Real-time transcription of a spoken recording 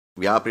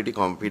We are pretty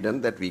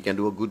confident that we can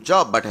do a good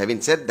job. But having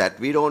said that,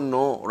 we don't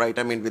know, right?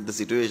 I mean, with the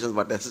situations,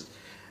 what has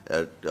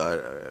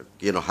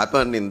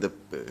happened in the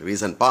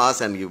recent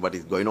past and what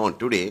is going on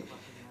today,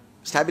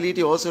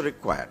 stability also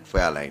required for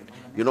airline.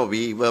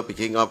 We were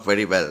picking up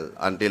very well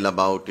until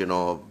about,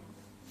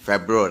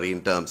 February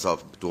in terms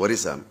of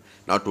tourism.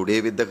 Now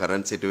today with the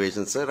current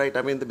situation, sir, right?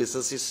 I mean, the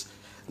business is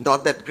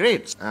not that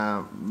great.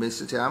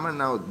 Mr. Chairman,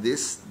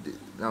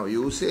 now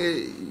you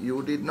say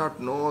you did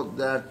not know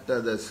that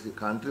the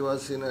country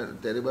was in a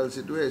terrible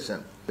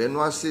situation. When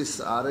was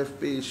this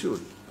RFP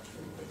issued?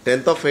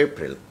 10th of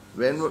April.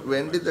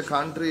 When did the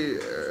country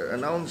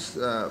announce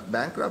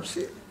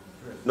bankruptcy?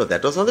 No,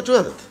 that was on the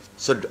 12th.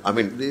 So, I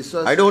mean,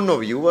 I don't know.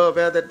 You were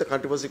aware that the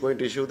country was going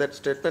to issue that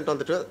statement on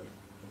the 12th?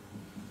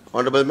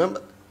 Honorable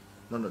member?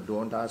 No,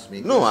 don't ask me.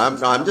 No,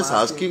 I'm just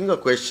asking a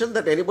question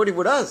that anybody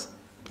would ask.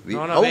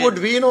 How would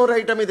we know,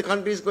 right? I mean, the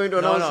country is going to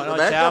announce the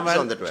bankruptcy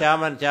on the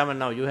 12th. Chairman,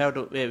 now you have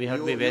to be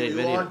very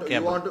careful.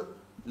 You want to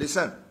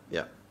listen.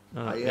 Yeah.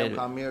 I have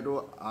come here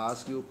to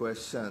ask you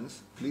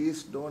questions.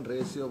 Please don't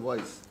raise your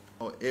voice.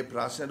 ඒ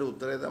ප්‍රශ්නෙට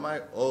උත්තරේ තමයි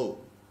ඔව්.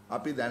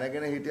 අපි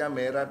දැනගෙන හිටියා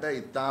මේ රට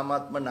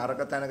ඉතාමත්ම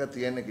නරක තැනක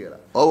තියෙන කියලා.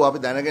 ඔව් අපි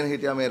දැනගෙන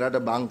හිටියා මේ රට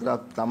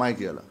බංක්‍රප්ට් තමයි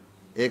කියලා.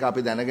 ඒක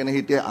අපි දැනගෙන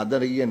හිටියේ අද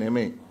ඊයේ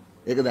නෙමෙයි.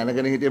 ඒක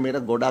දැනගෙන හිටියේ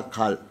මේකට ගොඩක්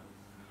කල්.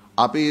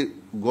 අපි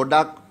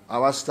ගොඩක්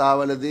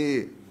අවස්ථාවලදී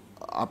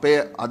අපේ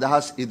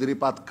අදහස්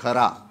ඉදිරිපත්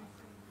කරා.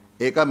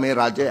 ඒක මේ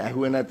රජය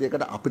ඇහුවේ නැති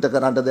එකට අපිට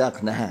කරන්න දෙයක්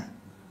නැහැ.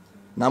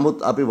 නමුත්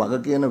අපි වග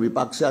කියන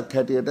විපක්ෂයක්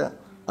හැටියට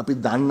අපි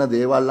දන්න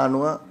දේවල්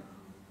අනුව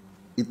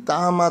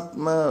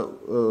ඉතාමත්ම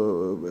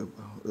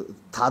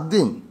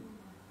තදින්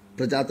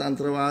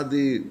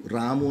ප්‍රජාතන්ත්‍රවාදී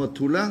රාමුව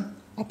තුල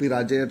අපි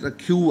රජයට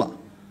කිව්වා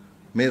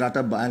මේ රට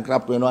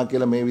බැංක්‍රප්ට් වෙනවා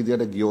කියලා මේ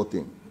විදියට ගියොත්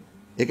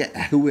ඒක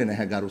ඇහුවේ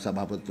නැහැ ගරු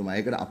සභාපතිතුමා.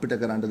 ඒකට අපිට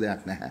කරන්න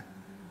දෙයක් නැහැ.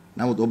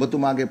 නමුත්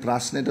ඔබතුමාගේ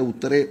ප්‍රශ්නෙට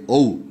උත්තරේ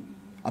ඔව්.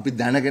 අපි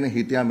දැනගෙන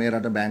හිටියා මේ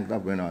රට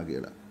බැංක්‍රප්ට් වෙනවා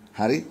කියලා.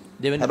 හරි?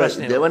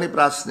 දෙවෙනි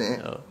ප්‍රශ්නේ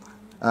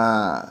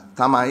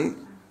තමයි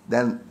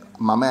දැන්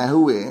මම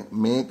ඇහුවේ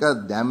මේක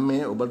දැන්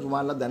මේ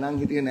ඔබතුමාලා දැනන්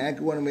හිටියේ නෑ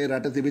කිව්වනේ මේ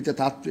රට තිබිච්ච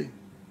තත්ත්වේ.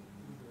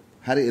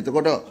 හරි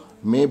එතකොට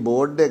මේ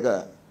බෝඩ් එක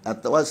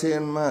අත්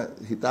වශයෙන්ම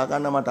හිතා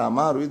ගන්න මට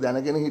අමාරුයි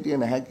දැනගෙන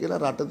හිටියේ නැහැ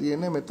කියලා රට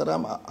තියෙන්නේ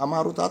මෙතරම්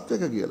අමාරු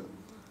තත්ත්වයක කියලා.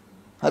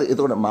 හරි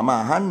එතකොට මම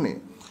අහන්නේ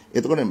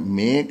එතකොට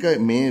මේක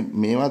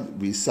මේවා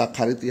 20ක්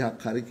හරි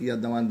 30ක් හරි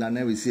කීයක්ද මන්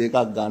දන්නේ 21ක්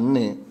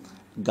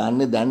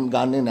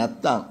ගන්නෙ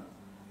නැත්තම්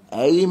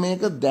ඇයි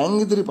මේක දැන්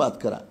ඉදිරිපත්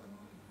කරන්නේ?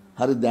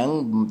 හරි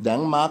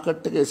දැන්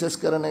මාකට් එක ඇසස්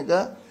කරන එක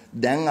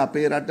දැන්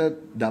අපේ රට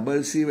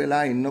ඩබල් C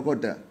වෙලා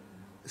ඉන්නකොට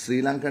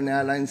ශ්‍රී ලංකන්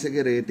එයාර්ලයින්ස්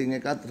එකේ රේටින්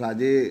එකත්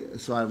රජයේ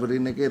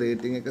සොවරින් එකේ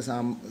රේටින් එක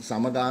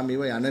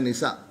සමගාමීව යන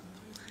නිසා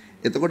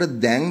එතකොට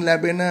දැන්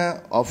ලැබෙන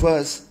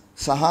ඔෆර්ස්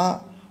සහ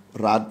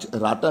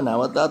රට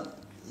නැවතත්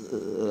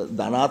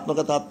ධනාත්මක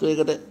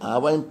තත්වයකට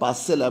ආවයින්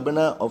පස්සේ ලැබෙන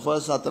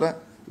ඔෆර්ස් අතර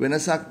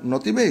වෙනසක්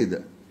නොතිබෙයිද?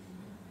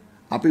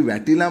 අපි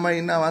වැටිලාම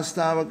ඉන්න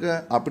අවස්ථාවක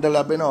අපිට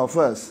ලැබෙන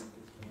ඔෆර්ස්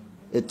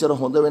එච්චර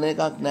හොඳ වෙන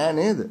එකක් නෑ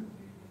නේද?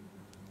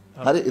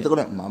 හරි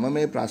එතකොට මම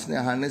මේ ප්‍රශ්නේ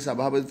අහන්නේ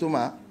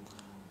සභාපතිතුමා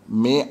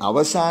මේ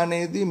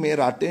අවසානයේදී මේ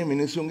රටේ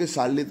මිනිසුන්ගේ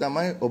සල්ලි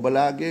තමයි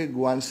ඔබලාගේ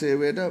ගුවන්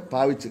සේවයට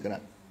පාවිච්චි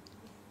කරන්නේ.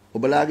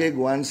 ඔබලාගේ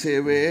ගුවන්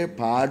සේවයේ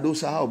පාඩු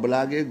සහ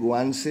ඔබලාගේ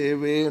ගුවන්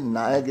සේවයේ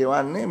ණය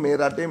ගෙවන්නේ මේ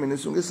රටේ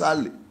මිනිසුන්ගේ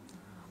සල්ලි.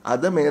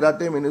 අද මේ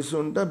රටේ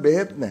මිනිසුන්ට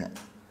බෙහෙත් නැහැ.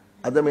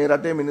 අද මේ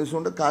රටේ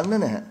මිනිසුන්ට කන්න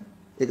නැහැ.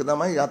 ඒක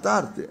තමයි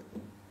යථාර්ථය.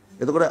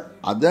 එතකොට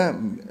අද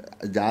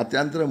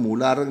ජාත්‍යන්තර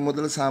මූලාරක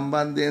මුදල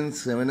සම්බන්ධයෙන්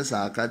වෙන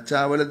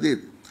සාකච්ඡාවලදී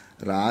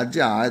රාජ්‍ය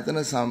ආයතන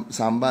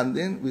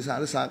සම්බන්ධයෙන්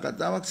විශාල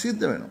සාකච්ඡාවක්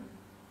සිද්ධ වෙනවා.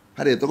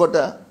 හරි එතකොට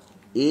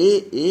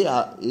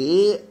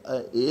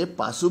ඒ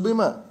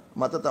පසුබිම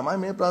මත තමයි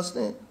මේ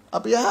ප්‍රශ්නේ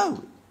අපි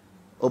අහුවේ.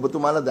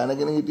 ඔබතුමාලා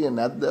දැනගෙන හිටියේ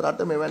නැද්ද රට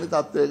මෙවැනි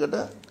තත්වයකට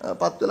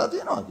පත් වෙලා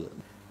තියෙනවා කියලා?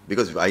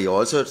 Because I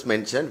also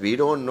mentioned we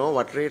don't know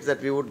what rates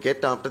that we would get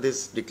after this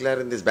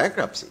declaring this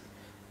bankruptcy.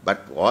 But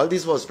all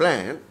this was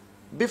planned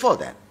before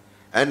that.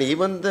 And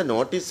even the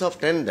notice of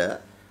tender,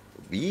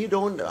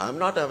 I'm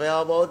not aware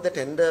about the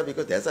tender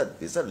because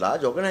this is a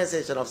large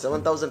organization of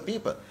 7,000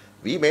 people.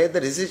 We made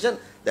the decision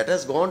that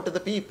has gone to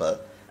the people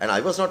and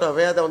I was not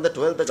aware that on the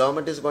 12th the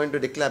government is going to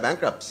declare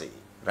bankruptcy,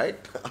 right?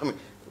 I mean,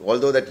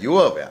 although that you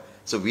were aware.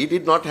 So we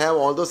did not have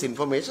all those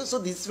information, so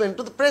this went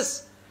to the press.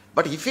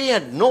 But if we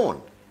had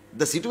known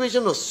the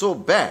situation was so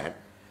bad,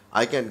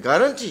 I can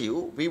guarantee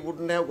you we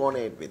wouldn't have gone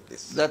ahead with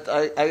this. That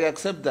I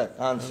accept that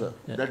answer.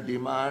 Yeah. That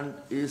demand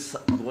is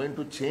going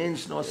to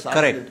change no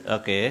suddenly. Correct.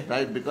 Okay.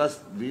 Right, because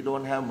we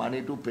don't have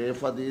money to pay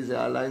for these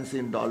airlines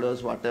in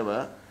dollars, whatever,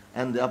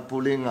 and they are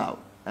pulling out.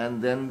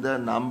 And then the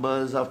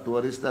numbers of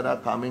tourists that are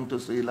coming to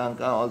Sri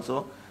Lanka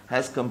also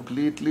has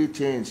completely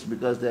changed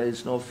because there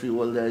is no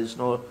fuel, there is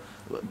no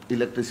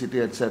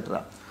electricity,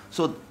 etc.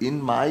 So in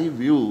my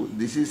view,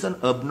 this is an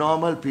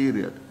abnormal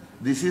period.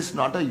 This is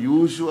not a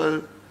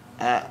usual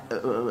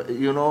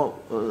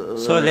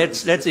so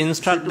let's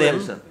instruct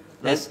situation.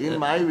 them. In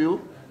my view,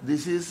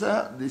 this is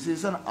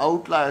an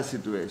outlier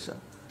situation.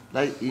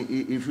 Like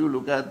if you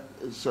look at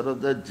sort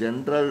of the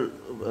general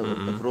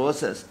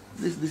process,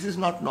 this is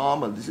not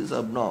normal, this is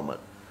abnormal.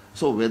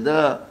 So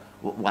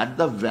what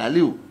the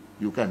value,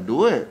 you can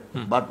do it,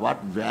 but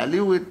what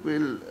value it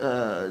will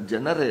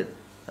generate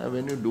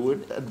when you do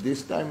it at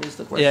this time is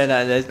the question. Yeah,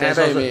 no,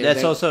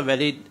 that's also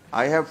valid.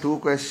 I have two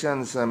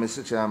questions,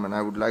 Mr. Chairman.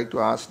 I would like to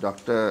ask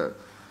Dr.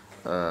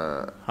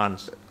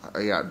 Hans.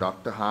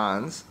 Dr.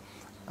 Hans,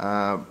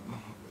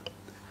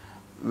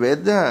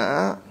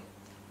 whether,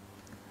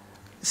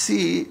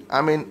 see,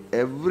 I mean,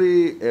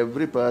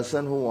 every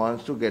person who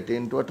wants to get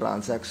into a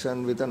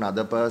transaction with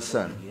another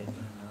person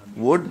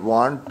would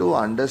want to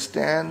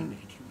understand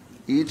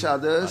each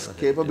other's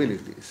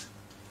capabilities.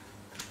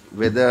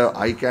 Whether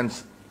I can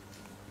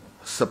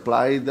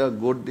supply the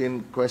good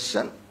in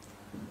question,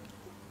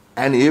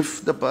 and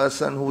if the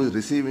person who is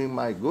receiving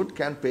my good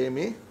can pay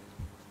me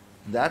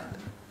that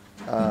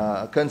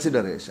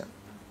consideration.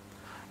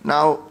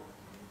 Now,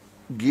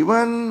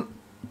 given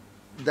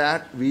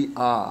that we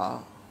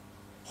are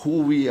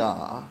who we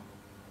are,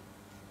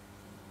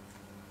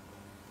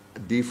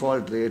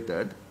 default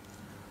rated,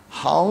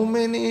 how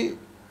many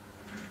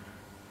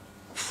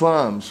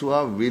firms who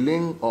are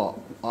willing or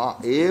are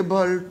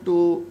able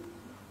to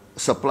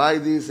supply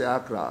these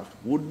aircraft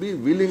would be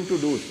willing to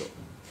do so?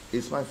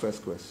 Is my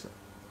first question.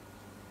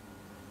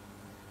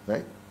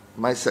 Right?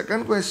 My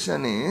second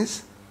question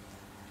is,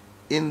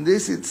 in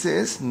this it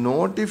says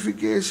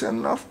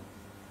notification of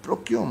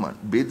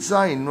procurement. Bids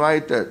are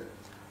invited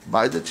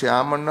by the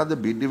chairman of the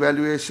bid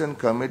evaluation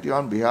committee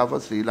on behalf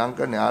of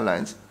SriLankan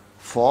Airlines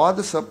for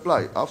the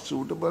supply of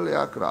suitable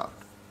aircraft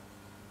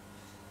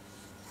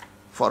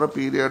for a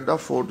period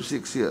of 4 to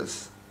 6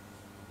 years.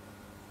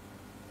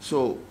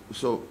 So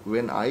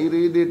when I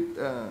read it,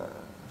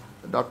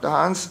 Dr.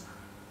 Hans,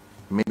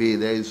 maybe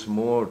there is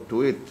more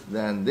to it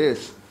than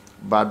this,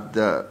 but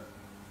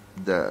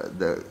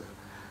the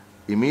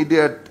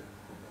immediate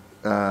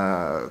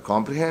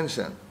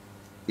comprehension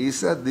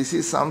is that this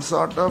is some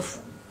sort of,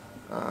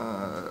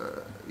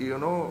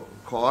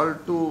 call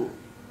to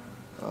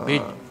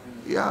Bid.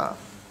 Yeah,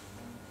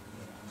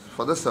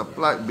 for the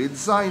supply.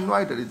 Bids are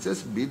invited. It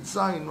says bids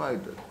are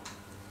invited.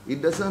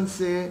 It doesn't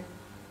say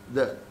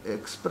the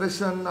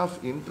expression of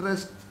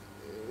interest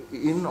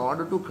in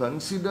order to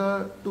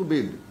consider to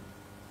bid.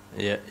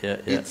 Yeah.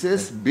 It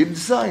says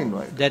bids are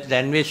invited. That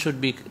language should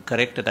be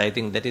corrected. I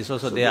think that is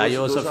also So there. I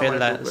those also are my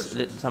felt two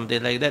questions.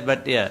 something like that.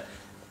 But yeah,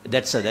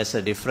 that's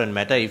a different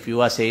matter. If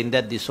you are saying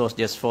that this was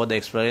just for the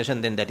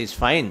exploration, then that is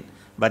fine.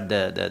 But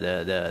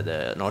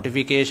the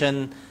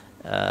notification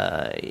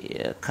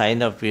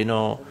kind of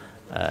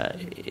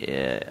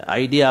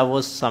idea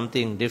was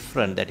something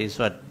different. That is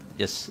what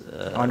just.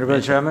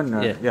 Honorable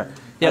Chairman.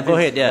 Yeah. Go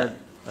ahead. Yeah.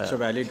 So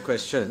valid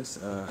questions.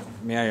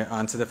 May I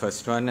answer the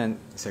first one, and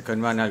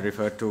second one I'll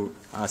refer to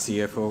our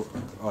CFO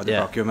or the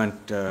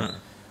procurement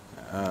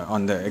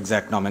on the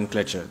exact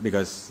nomenclature,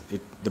 because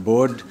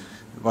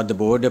what the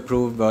board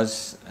approved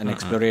was an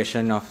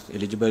exploration of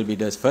eligible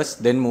bidders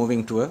first, then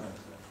moving to a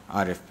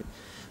RFP.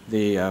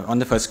 On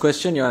the first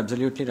question, you're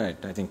absolutely right.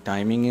 I think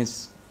timing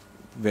is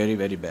very,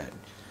 very bad.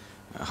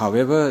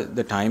 However,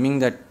 the timing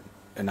that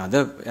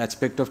another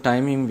aspect of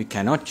timing we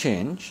cannot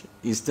change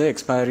is the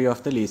expiry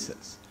of the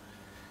leases.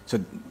 So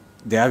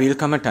there will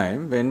come a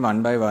time when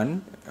one by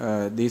one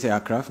these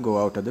aircraft go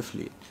out of the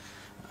fleet.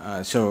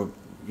 So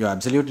you're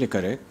absolutely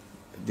correct.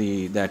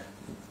 That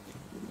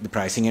the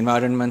pricing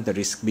environment, the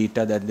risk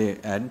beta that they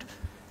add,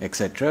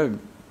 etc.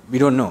 We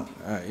don't know.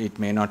 It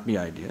may not be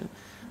ideal.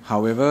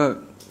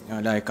 However,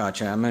 like our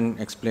chairman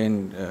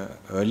explained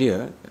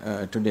earlier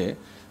today,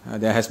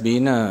 there has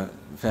been a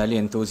fairly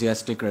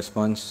enthusiastic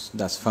response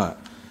thus far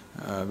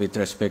with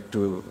respect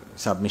to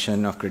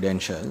submission of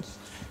credentials,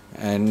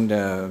 and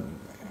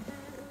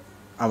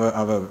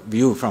our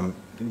view from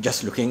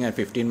just looking at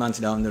 15 months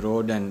down the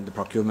road and the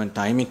procurement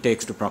time it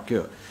takes to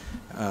procure,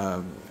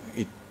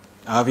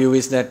 our view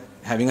is that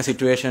having a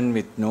situation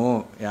with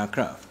no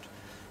aircraft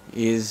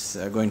is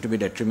going to be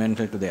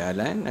detrimental to the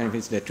airline, and if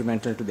it's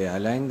detrimental to the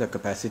airline, the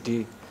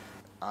capacity.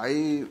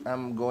 I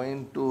am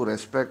going to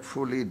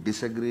respectfully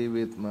disagree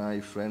with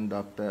my friend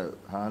Dr.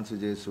 Hans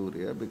Vijay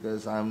Surya,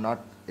 because I am not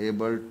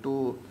able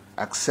to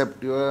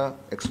accept your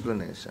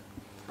explanation.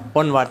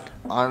 On what?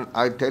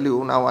 I tell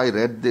you, now I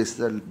read this,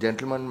 the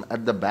gentleman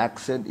at the back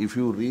said, if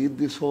you read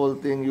this whole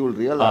thing, you will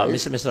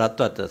realize, Mr.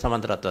 Ratwat,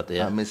 Samantha Ratwat,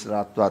 yeah. Mr.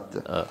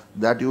 Ratwat,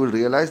 that you will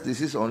realize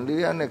this is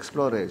only an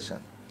exploration.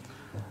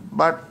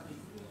 But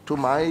to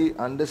my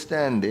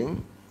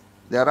understanding,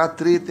 there are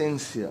three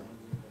things here.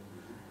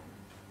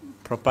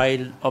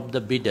 Profile of the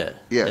bidder.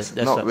 Yes,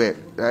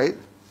 right?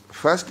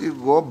 First you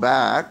go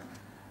back,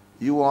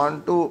 you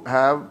want to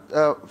have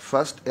the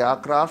first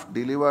aircraft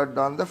delivered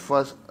on the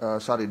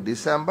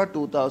December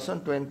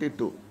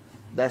 2022.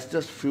 That's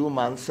just few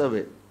months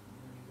away,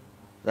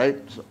 right?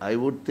 So I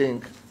would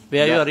think.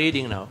 Where you are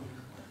reading now?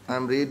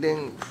 I'm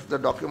reading the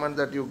document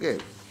that you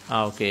gave.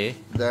 Okay.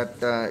 That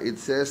it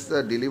says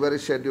the delivery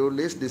schedule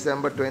is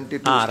December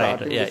 22. Right.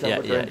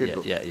 December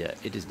 22. Yeah.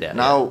 It is there.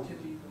 Now,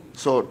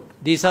 so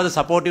These are the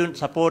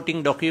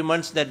supporting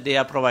documents that they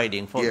are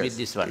providing for with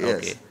this one. Yes,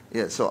 Okay.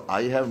 yes. So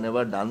I have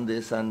never done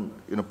this, and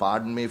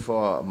pardon me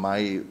for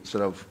my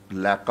sort of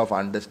lack of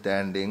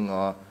understanding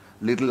or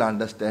little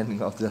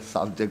understanding of the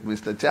subject,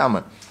 Mr.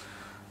 Chairman.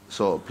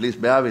 So please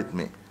bear with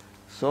me.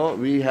 So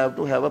we have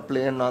to have a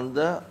plane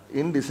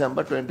in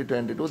December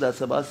 2022.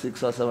 That's about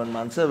 6 or 7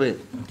 months away.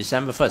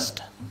 December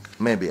 1st.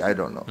 Maybe, I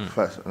don't know.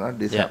 First, not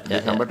December,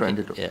 December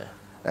 22. Yeah.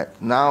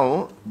 Right.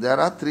 Now, there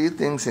are 3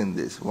 things in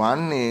this.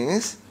 One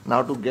is,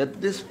 now to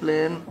get this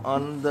plane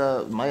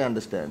my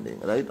understanding,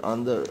 right,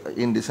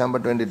 in December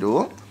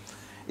 22,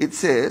 it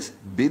says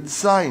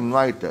bids are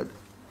invited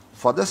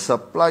for the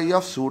supply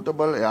of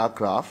suitable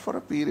aircraft for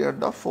a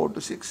period of 4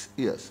 to 6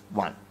 years.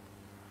 1.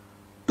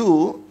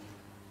 2,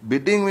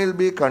 bidding will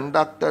be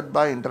conducted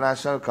by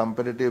international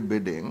competitive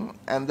bidding,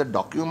 and the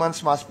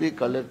documents must be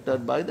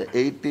collected by the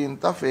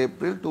 18th of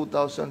April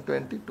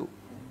 2022.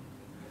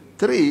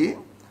 3,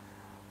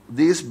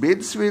 these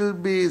bids will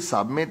be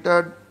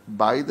submitted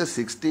by the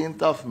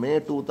 16th of May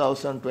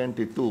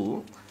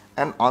 2022,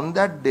 and on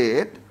that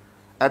date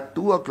at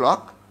 2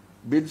 o'clock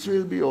bids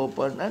will be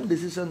opened and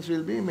decisions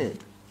will be made.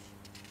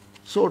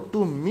 So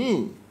to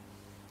me,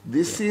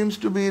 this seems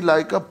to be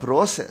like a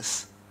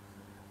process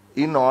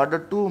in order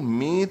to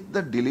meet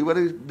the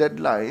delivery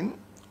deadline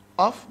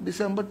of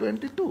December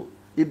 22.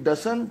 It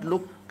doesn't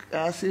look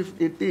as if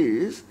it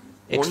is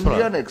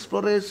only an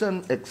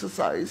exploration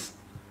exercise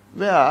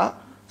where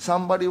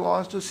somebody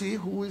wants to see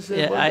who is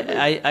able to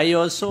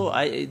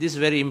bid. This is a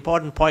very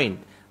important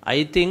point.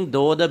 I think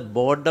though the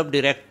board of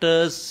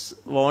directors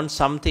want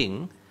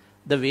something,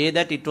 the way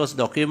that it was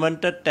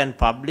documented and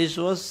published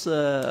was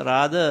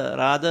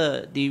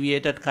rather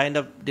deviated kind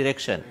of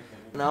direction.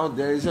 Now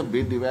there is a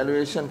bid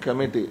evaluation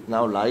committee.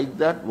 Now like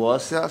that,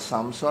 was there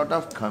some sort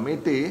of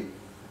committee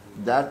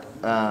that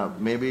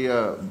maybe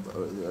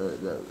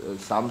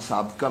some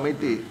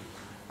subcommittee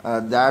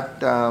that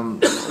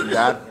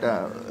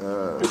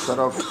sort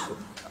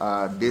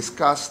of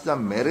discuss the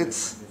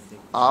merits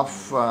of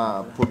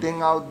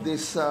putting out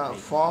this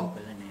form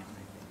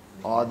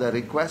or the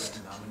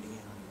request?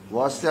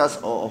 Was there,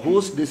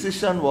 whose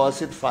decision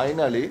was it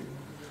finally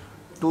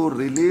to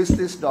release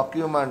this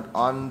document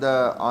on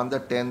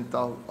the 10th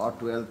or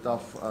 12th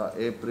of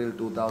April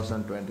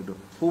 2022?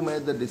 Who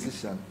made the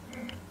decision?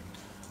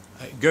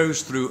 It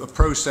goes through a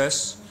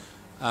process.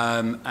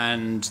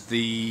 And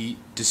the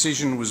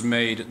decision was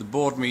made at the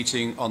board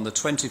meeting on the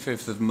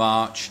 25th of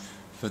March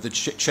for the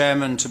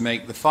chairman to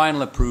make the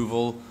final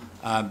approval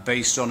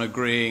based on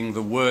agreeing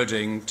the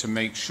wording to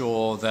make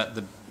sure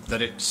that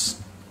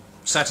it's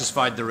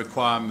satisfied the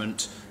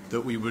requirement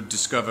that we would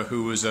discover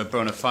who was a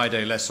bona fide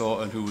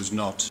lessor and who was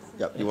not.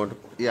 Yeah, you want to?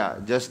 Yeah,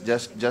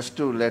 just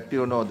to let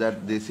you know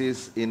that this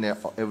is in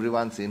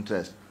everyone's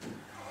interest,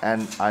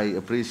 and I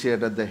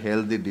appreciated the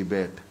healthy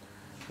debate.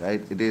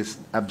 Right? It is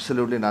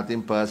absolutely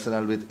nothing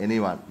personal with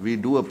anyone. We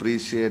do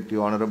appreciate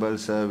your honorable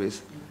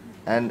service,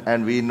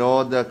 and we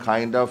know the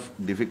kind of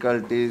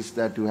difficulties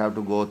that you have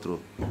to go through.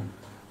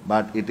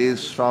 But it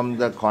is from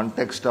the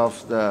context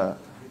of the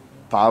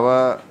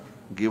power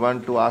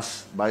given to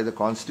us by the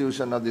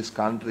constitution of this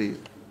country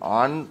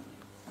on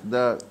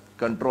the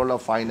control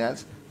of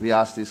finance, we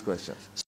ask these questions.